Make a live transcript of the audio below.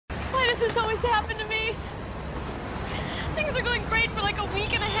this always happen to me? Things are going great for like a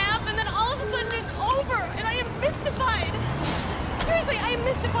week and a half, and then all of a sudden it's over, and I am mystified. Seriously, I am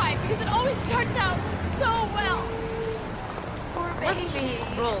mystified because it always starts out so well. Poor baby.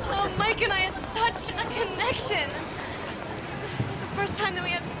 Oh, Mike and I had such a connection. The first time that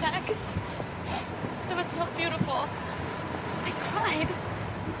we had sex, it was so beautiful. I cried.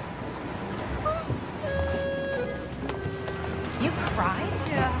 You cried?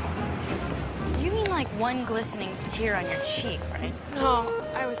 Yeah. You mean like one glistening tear on your cheek, right? No,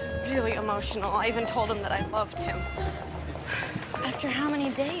 I was really emotional. I even told him that I loved him. After how many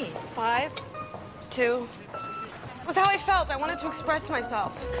days? 5, 2. It was how I felt. I wanted to express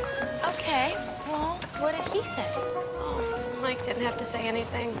myself. Okay, well, what did he say? Oh, Mike didn't have to say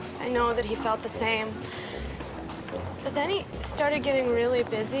anything. I know that he felt the same. But then he started getting really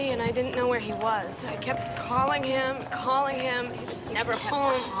busy, and I didn't know where he was. I kept calling him. He was never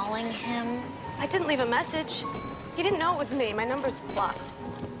home. Calling him? I didn't leave a message. He didn't know it was me. My number's blocked.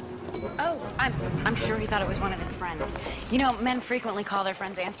 Oh, I'm sure he thought it was one of his friends. You know, men frequently call their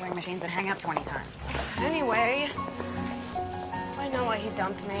friends answering machines and hang up 20 times. Anyway, I know why he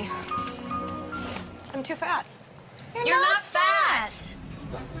dumped me. I'm too fat. You're not fat!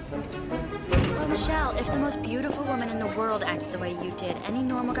 Well, Michelle, if the most beautiful woman in the world acted the way you did, any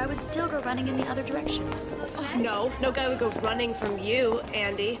normal guy would still go running in the other direction. Oh, no guy would go running from you,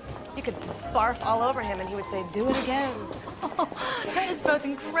 Andy. You could barf all over him and he would say, do it again. Oh, that is both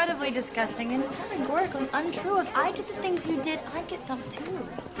incredibly disgusting and categorically untrue. If I did the things you did, I'd get dumped too.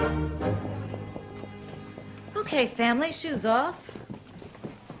 Okay, family, shoes off.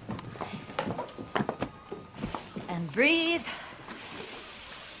 And breathe.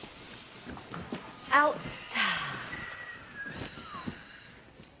 Out.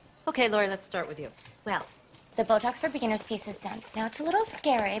 Okay, Lori, let's start with you. Well, the Botox for Beginners piece is done. Now, it's a little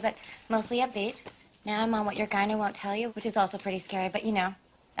scary, but mostly upbeat. Now I'm on what your gyno won't tell you, which is also pretty scary, but you know,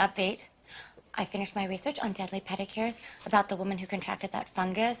 upbeat. I finished my research on deadly pedicures about the woman who contracted that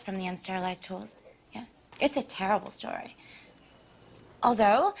fungus from the unsterilized tools. Yeah, it's a terrible story.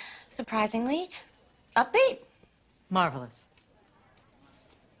 Although, surprisingly, upbeat. Marvelous.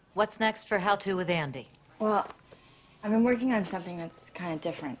 What's next for How To with Andy? Well, I've been working on something that's kind of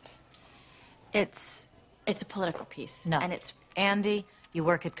different. It's a political piece. No. And it's... Andy, you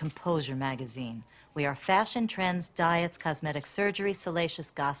work at Composure magazine. We are fashion, trends, diets, cosmetic surgery,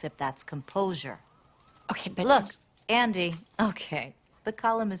 salacious gossip. That's Composure. Okay, but... Look, Andy, okay, the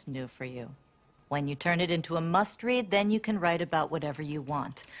column is new for you. When you turn it into a must-read, then you can write about whatever you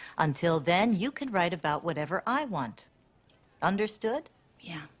want. Until then, you can write about whatever I want. Understood?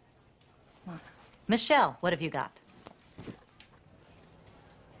 Yeah. Well, Michelle, what have you got?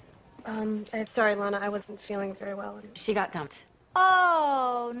 I'm sorry, Lana, I wasn't feeling very well. She got dumped.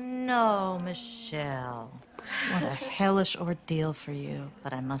 Oh, no, Michelle. What a hellish ordeal for you.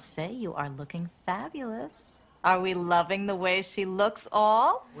 But I must say, you are looking fabulous. Are we loving the way she looks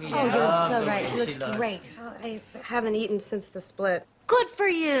all? Oh, you're so right. She looks great. I haven't eaten since the split. Good for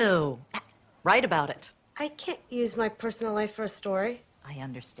you. Write about it. I can't use my personal life for a story. I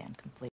understand completely.